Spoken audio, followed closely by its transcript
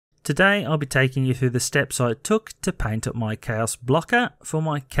Today I'll be taking you through the steps I took to paint up my Chaos Blocker for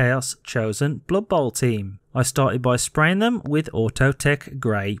my Chaos Chosen Blood Bowl team. I started by spraying them with Autotech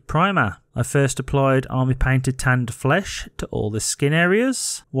Grey Primer. I first applied Army Painter Tanned Flesh to all the skin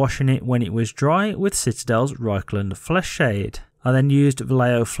areas, washing it when it was dry with Citadel's Reikland Flesh Shade. I then used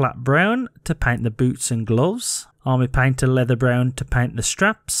Vallejo Flat Brown to paint the boots and gloves, Army Painter Leather Brown to paint the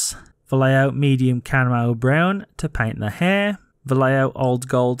straps, Vallejo Medium Camo Brown to paint the hair, Vallejo Old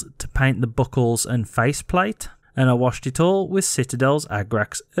Gold to paint the buckles and faceplate, and I washed it all with Citadel's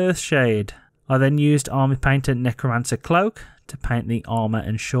Agrax Earthshade. I then used Army Painter Necromancer Cloak to paint the armour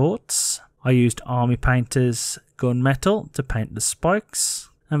and shorts. I used Army Painter's Gunmetal to paint the spikes,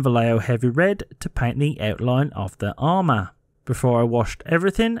 and Vallejo Heavy Red to paint the outline of the armour, before I washed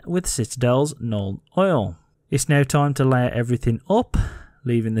everything with Citadel's Null Oil. It's now time to layer everything up,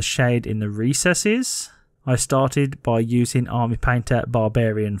 leaving the shade in the recesses. I started by using Army Painter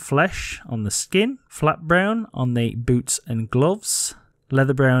Barbarian Flesh on the skin, Flat Brown on the boots and gloves,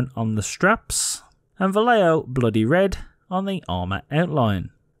 Leather Brown on the straps, and Vallejo Bloody Red on the armour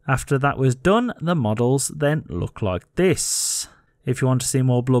outline. After that was done, the models then look like this. If you want to see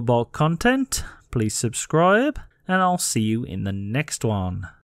more Blood Bowl content, please subscribe, and I'll see you in the next one.